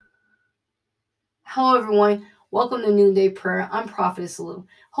Hello, everyone. Welcome to NoonDay Prayer. I'm Prophetess Lou.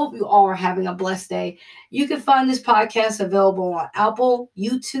 Hope you all are having a blessed day. You can find this podcast available on Apple,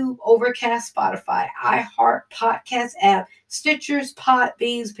 YouTube, Overcast, Spotify, iHeart, Podcast app, Stitchers,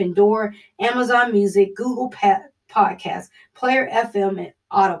 Podbeans, Pandora, Amazon Music, Google Podcasts, Player FM, and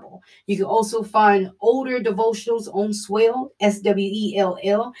Audible. You can also find older devotionals on Swell,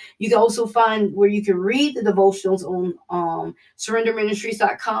 Swell. You can also find where you can read the devotionals on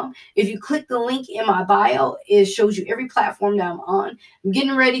surrenderministries.com. If you click the link in my bio, it shows you every platform that I'm on. I'm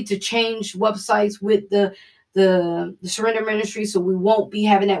getting ready to change websites with the Surrender Ministry, so we won't be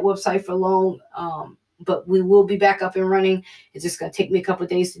having that website for long. But we will be back up and running. It's just gonna take me a couple of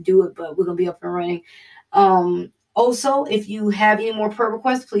days to do it, but we're gonna be up and running. Also, if you have any more prayer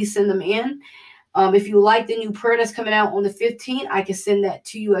requests, please send them in. If you like the new prayer that's coming out on the 15th, I can send that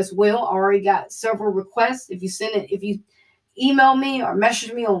to you as well. I already got several requests. If you email me or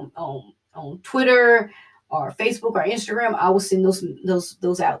message me on Twitter or Facebook or Instagram, I will send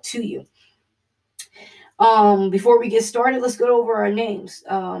those out to you. Before we get started, let's go over our names.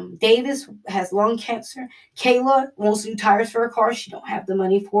 Davis has lung cancer. Kayla wants new tires for her car. She don't have the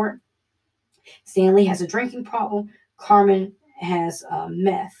money for it. Stanley has a drinking problem. Carmen has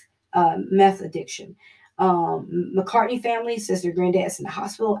meth addiction. McCartney family says their granddad's in the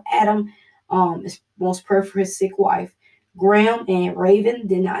hospital. Adam wants prayer for his sick wife. Graham and Raven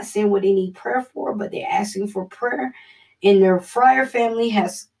did not send what they need prayer for, but they're asking for prayer. And their Fryer family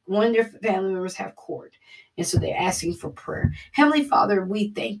has one of their family members have court, and so they're asking for prayer. Heavenly Father,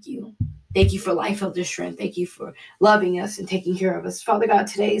 we thank you. Thank you for life, health, and strength. Thank you for loving us and taking care of us. Father God,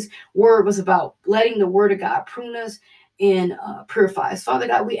 today's word was about letting the word of God prune us and purify us. Father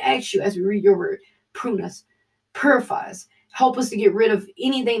God, we ask you as we read your word, prune us, purify us. Help us to get rid of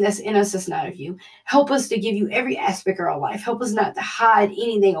anything that's in us that's not of you. Help us to give you every aspect of our life. Help us not to hide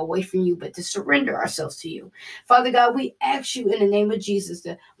anything away from you, but to surrender ourselves to you. Father God, we ask you in the name of Jesus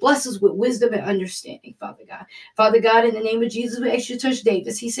to bless us with wisdom and understanding, Father God. Father God, in the name of Jesus, we ask you to touch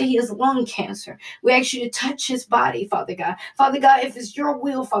Davis. He said he has lung cancer. We ask you to touch his body, Father God. Father God, if it's your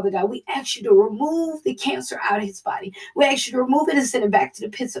will, Father God, we ask you to remove the cancer out of his body. We ask you to remove it and send it back to the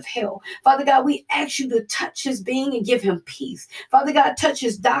pits of hell. Father God, we ask you to touch his being and give him peace. Father God, touch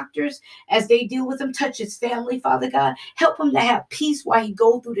his doctors as they deal with him. Touch his family, Father God. Help him to have peace while he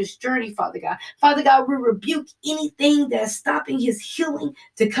goes through this journey, Father God. Father God, we rebuke anything that's stopping his healing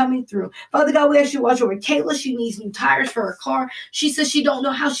to coming through. Father God, we ask you to watch over Kayla. She needs new tires for her car. She says she don't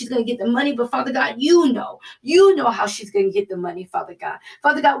know how she's going to get the money, but Father God, you know how she's going to get the money, Father God.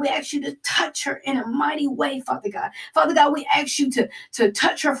 Father God, we ask you to touch her in a mighty way, Father God. Father God, we ask you to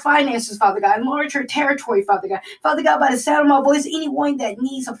touch her finances, Father God. Enlarge her territory, Father God. Father God, by the sound of my voice, anyone that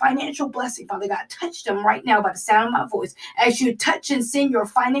needs a financial blessing, Father God, touch them right now by the sound of my voice. As you touch and send your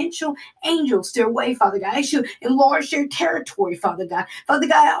financial angels their way, Father God. I ask you to enlarge their territory, Father God. Father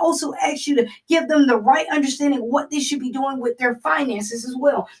God, I also ask you to give them the right understanding of what they should be doing with their finances as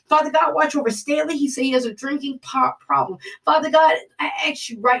well. Father God, watch over Stanley. He said he has a drinking problem. Father God, I ask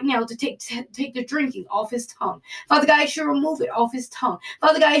you right now to take the drinking off his tongue. Father God, I ask you to remove it off his tongue.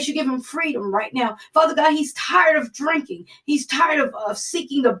 Father God, I ask you to give him freedom right now. Father God, he's tired of drinking. He's tired of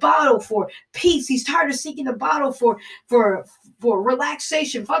seeking the bottle for peace. He's tired of seeking the bottle for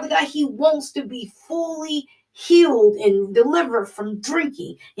relaxation. Father God, he wants to be fully healed and delivered from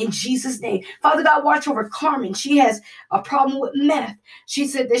drinking in Jesus' name. Father God, watch over Carmen. She has a problem with meth. She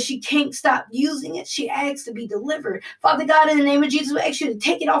said that she can't stop using it. She asks to be delivered. Father God, in the name of Jesus, we ask you to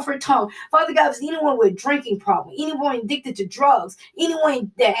take it off her tongue. Father God, if anyone with a drinking problem, anyone addicted to drugs, anyone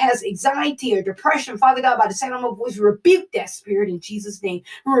that has anxiety or depression, Father God, by the sound of my voice, rebuke that spirit in Jesus' name.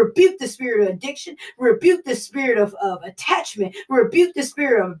 We rebuke the spirit of addiction. We rebuke the spirit of attachment. We rebuke the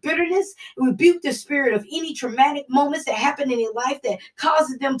spirit of bitterness. We rebuke the spirit of any traumatic moments that happen in their life that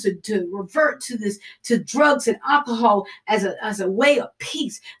causes them to revert to drugs and alcohol as a way of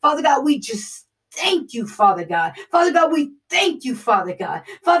peace. Father God, we just thank you, Father God. Father God, we thank you, Father God.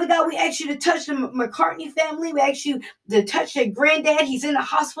 Father God, we ask you to touch the McCartney family. We ask you to touch their granddad. He's in the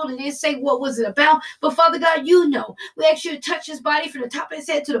hospital. They didn't say what was it about. But Father God, you know. We ask you to touch his body from the top of his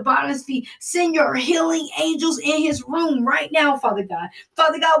head to the bottom of his feet. Send your healing angels in his room right now, Father God.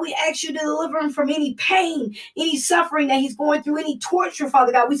 Father God, we ask you to deliver him from any pain, any suffering that he's going through, any torture,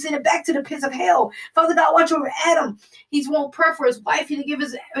 Father God. We send it back to the pits of hell. Father God, watch over Adam. He's won't prayer for his wife. He didn't give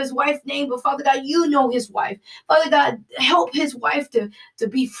his wife's name, but Father God, God, you know his wife. Father God, help his wife to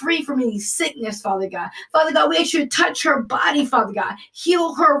be free from any sickness, Father God. Father God, we ask you to touch her body, Father God.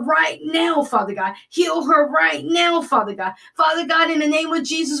 Heal her right now, Father God. Heal her right now, Father God. Father God, in the name of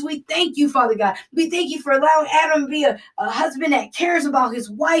Jesus, we thank you, Father God. We thank you for allowing Adam to be a husband that cares about his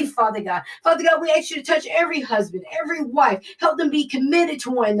wife, Father God. Father God, we ask you to touch every husband, every wife. Help them be committed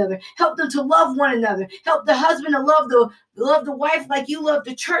to one another. Help them to love one another. Help the husband to love the wife like you love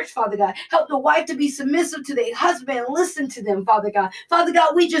the church, Father God. Help the wife to be submissive to their husband and listen to them, Father God. Father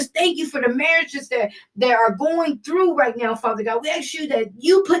God, we just thank you for the marriages that are going through right now, Father God. We ask you that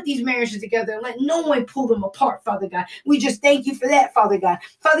you put these marriages together and let no one pull them apart, Father God. We just thank you for that, Father God.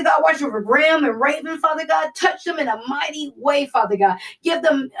 Father God, watch over Graham and Raven, Father God. Touch them in a mighty way, Father God. Give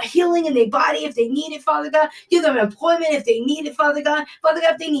them healing in their body if they need it, Father God. Give them employment if they need it, Father God. Father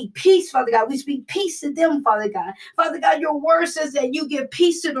God, if they need peace, Father God, we speak peace to them, Father God. Father God, your word says that you give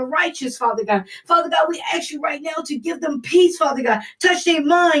peace to the righteous, Father God. Father God, we ask you right now to give them peace, Father God. Touch their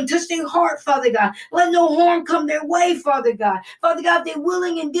mind, touch their heart, Father God. Let no harm come their way, Father God. Father God, if they're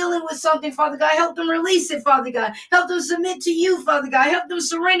willing and dealing with something, Father God, help them release it, Father God. Help them submit to you, Father God. Help them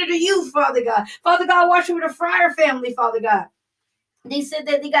surrender to you, Father God. Father God, watch over the Fryer family, Father God. They said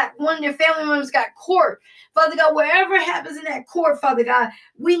that they got one of their family members got court. Father God, wherever happens in that court, Father God,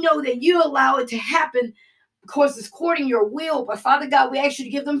 we know that you allow it to happen. Of course, it's courting your will, but Father God, we ask you to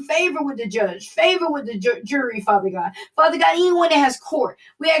give them favor with the judge, favor with the jury, Father God. Father God, anyone that has court,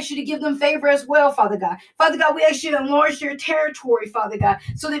 we ask you to give them favor as well, Father God. Father God, we ask you to enlarge their territory, Father God,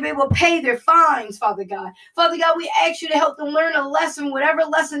 so they be able to pay their fines, Father God. Father God, we ask you to help them learn a lesson, whatever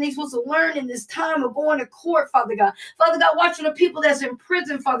lesson they're supposed to learn in this time of going to court, Father God. Father God, watching the people that's in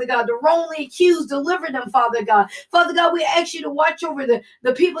prison, Father God, the wrongly accused, deliver them, Father God. Father God, we ask you to watch over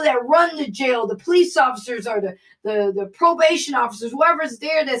the people that run the jail, the police officers, or the probation officers, whoever's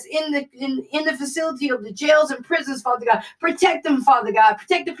there that's in the facility of the jails and prisons, Father God. Protect them, Father God.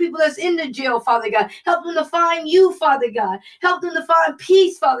 Protect the people that's in the jail, Father God. Help them to find you, Father God. Help them to find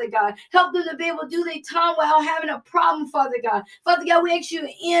peace, Father God. Help them to be able to do their time without having a problem, Father God. Father God, we ask you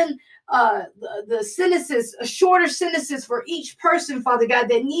to end the sentences, shorter sentences for each person, Father God,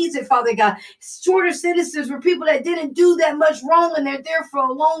 that needs it, Father God. Shorter sentences for people that didn't do that much wrong and they're there for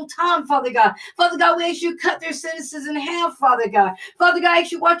a long time, Father God. Father God, we ask you to cut their sentences in half, Father God. Father God, I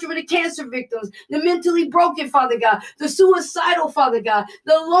ask you to watch over the cancer victims, the mentally broken, Father God, the suicidal, Father God,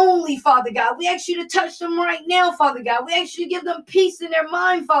 the lonely, Father God. We ask you to touch them right now, Father God. We ask you to give them peace in their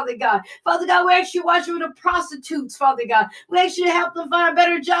mind, Father God. Father God, we ask you to watch over the prostitutes, Father God. We ask you to help them find a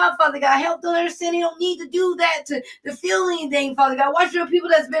better job, Father God. Help them understand they don't need to do that to feel anything, Father God. Watch over people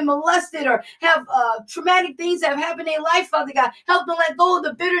that's been molested or have traumatic things that have happened in their life, Father God. Help them let go of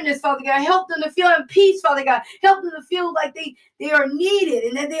the bitterness, Father God. Help them to feel in peace, Father God. Help them to feel like they are needed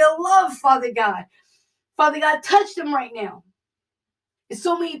and that they are loved, Father God. Father God, touch them right now. There's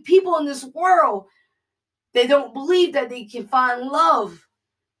so many people in this world, they don't believe that they can find love.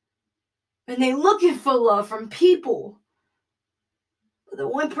 And they're looking for love from people. The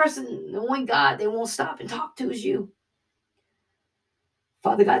one person, the one God they won't stop and talk to is you.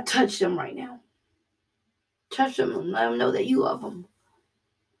 Father God, touch them right now. Touch them and let them know that you love them.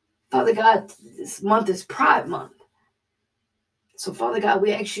 Father God, this month is Pride Month. So, Father God,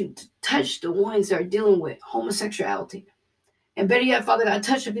 we ask you to touch the ones that are dealing with homosexuality. And better yet, Father God,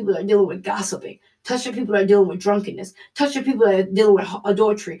 touch the people that are dealing with gossiping. Touch the people that are dealing with drunkenness. Touch the people that are dealing with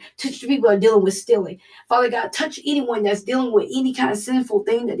adultery. Touch the people that are dealing with stealing. Father God, touch anyone that's dealing with any kind of sinful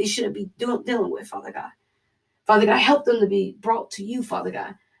thing that they shouldn't be dealing with, Father God. Father God, help them to be brought to you, Father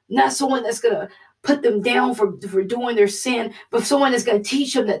God. Not someone that's going to put them down for doing their sin, but someone that's going to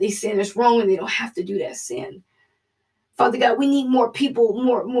teach them that they sin is wrong and they don't have to do that sin. Father God, we need more people,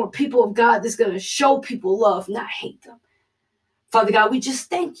 more people of God that's going to show people love, not hate them. Father God, we just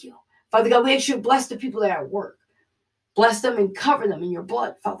thank you. Father God, we ask you to bless the people that are at work. Bless them and cover them in your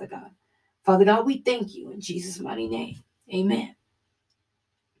blood, Father God. Father God, we thank you in Jesus' mighty name. Amen.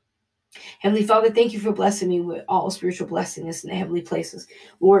 Heavenly Father, thank you for blessing me with all spiritual blessings in the heavenly places.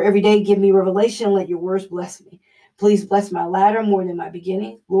 Lord, every day give me revelation and let your words bless me. Please bless my latter more than my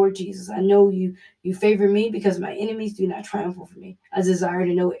beginning. Lord Jesus, I know you favor me because my enemies do not triumph over me. I desire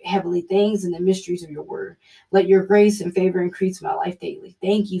to know heavenly things and the mysteries of your word. Let your grace and favor increase my life daily.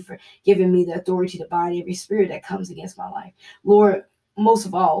 Thank you for giving me the authority to bind every spirit that comes against my life. Lord, most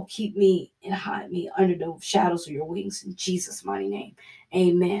of all, keep me and hide me under the shadows of your wings in Jesus' mighty name.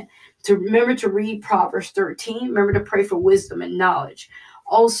 Amen. To remember to read Proverbs 13. Remember to pray for wisdom and knowledge.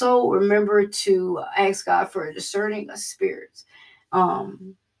 Also, remember to ask God for a discerning of spirits.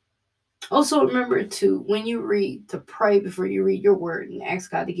 Also, remember to, when you read, to pray before you read your word and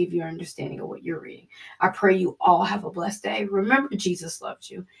ask God to give you an understanding of what you're reading. I pray you all have a blessed day. Remember, Jesus loves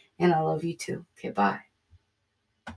you, and I love you too. Okay, bye.